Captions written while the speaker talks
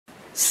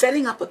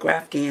Setting up a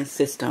Graphghan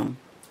system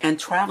and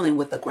traveling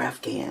with a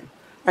Graphghan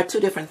are two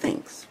different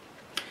things.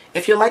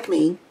 If you're like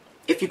me,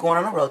 if you're going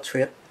on a road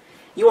trip,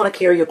 you want to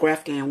carry your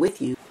Graphghan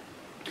with you.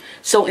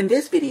 So in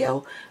this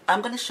video,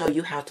 I'm going to show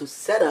you how to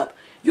set up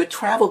your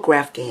travel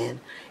Graphghan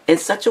in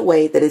such a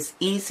way that it's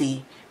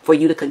easy for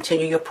you to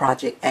continue your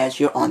project as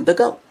you're on the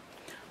go.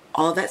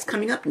 All that's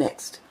coming up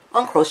next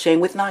on Crocheting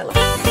with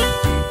Nyla.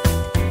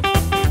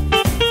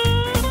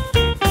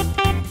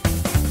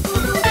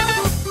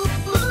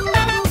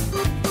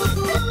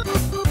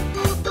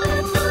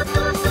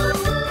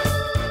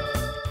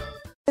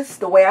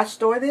 The way I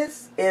store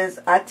this is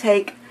I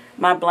take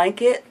my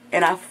blanket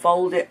and I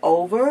fold it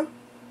over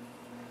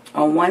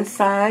on one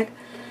side,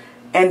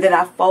 and then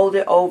I fold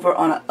it over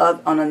on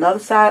another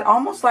side,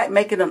 almost like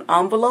making an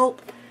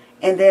envelope.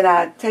 And then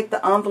I take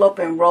the envelope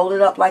and roll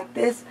it up like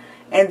this,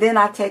 and then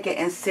I take it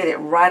and sit it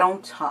right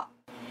on top.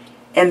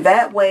 And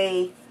that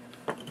way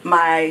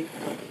my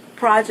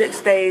project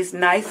stays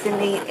nice and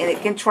neat, and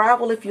it can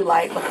travel if you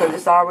like because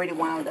it's already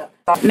wound up.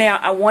 Now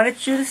I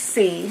wanted you to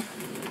see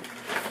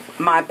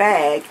my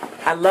bag.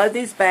 I love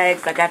these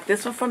bags. I got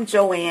this one from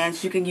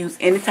Joann's. You can use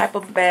any type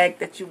of bag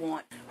that you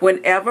want.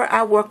 Whenever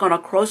I work on a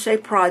crochet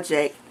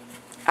project,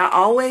 I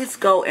always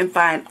go and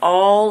find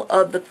all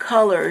of the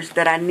colors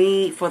that I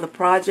need for the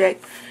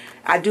project.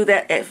 I do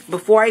that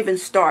before I even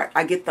start.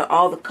 I get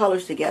all the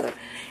colors together.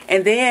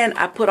 And then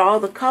I put all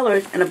the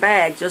colors in a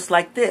bag just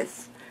like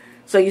this.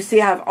 So you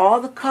see I have all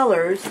the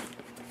colors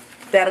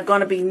that are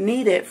going to be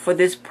needed for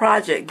this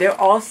project. They're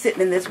all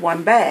sitting in this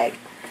one bag.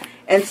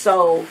 And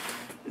so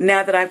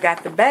now that I've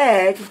got the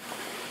bag,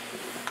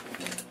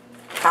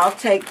 I'll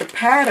take the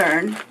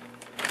pattern,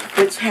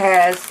 which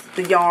has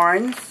the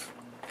yarns,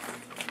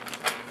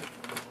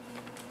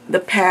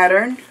 the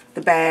pattern,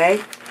 the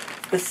bag,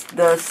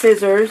 the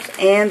scissors,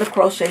 and the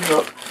crochet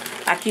hook.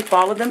 I keep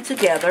all of them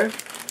together,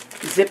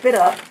 zip it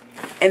up,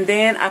 and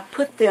then I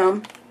put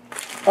them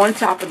on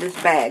top of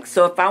this bag.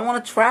 So if I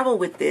want to travel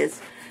with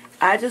this,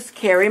 I just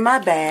carry my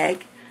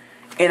bag,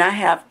 and I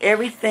have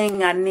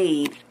everything I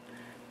need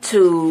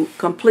to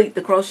complete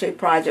the crochet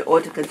project or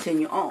to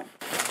continue on.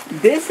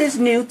 This is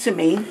new to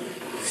me,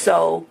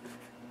 so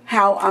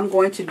how I'm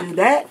going to do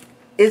that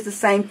is the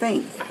same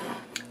thing.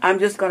 I'm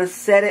just going to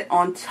set it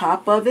on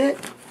top of it,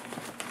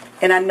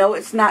 and I know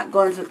it's not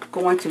going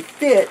to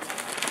fit,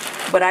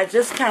 but I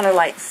just kind of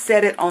like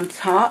set it on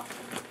top.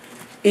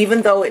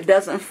 Even though it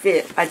doesn't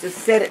fit, I just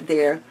set it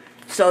there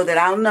so that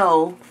I'll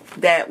know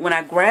that when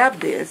I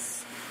grab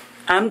this,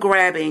 I'm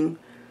grabbing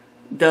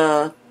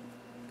the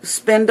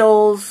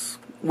spindles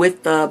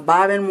with the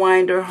bobbin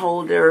winder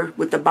holder,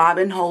 with the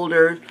bobbin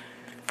holder,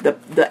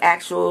 the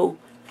actual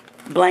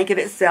blanket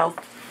itself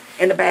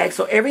in the bag.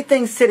 So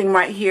everything's sitting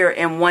right here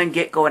in one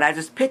get-go, and I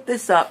just pick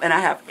this up and I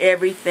have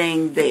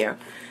everything there.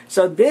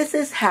 So this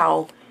is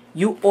how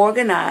you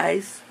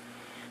organize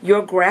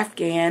your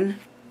Graphghan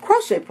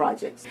crochet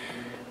projects.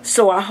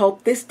 So I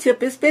hope this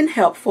tip has been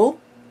helpful,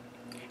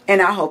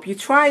 and I hope you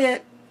try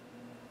it.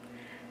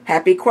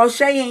 Happy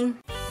crocheting!